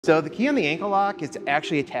So the key on the ankle lock is to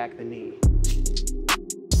actually attack the knee.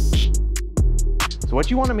 So what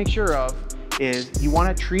you want to make sure of is you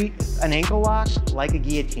want to treat an ankle lock like a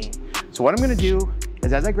guillotine. So what I'm going to do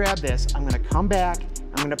is as I grab this, I'm going to come back,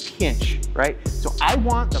 I'm going to pinch, right? So I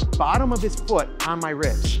want the bottom of his foot on my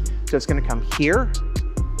ribs. So it's going to come here,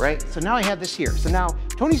 right? So now I have this here. So now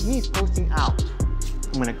Tony's knee is posting out.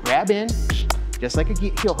 I'm going to grab in, just like a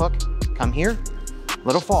heel hook, come here,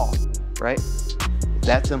 little fall, right?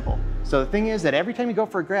 That simple. So the thing is that every time you go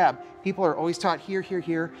for a grab, people are always taught here, here,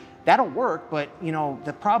 here. That'll work, but you know,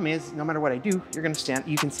 the problem is no matter what I do, you're gonna stand,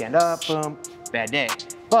 you can stand up, boom, bad day.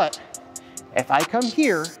 But if I come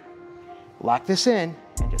here, lock this in,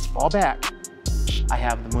 and just fall back, I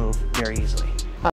have the move very easily.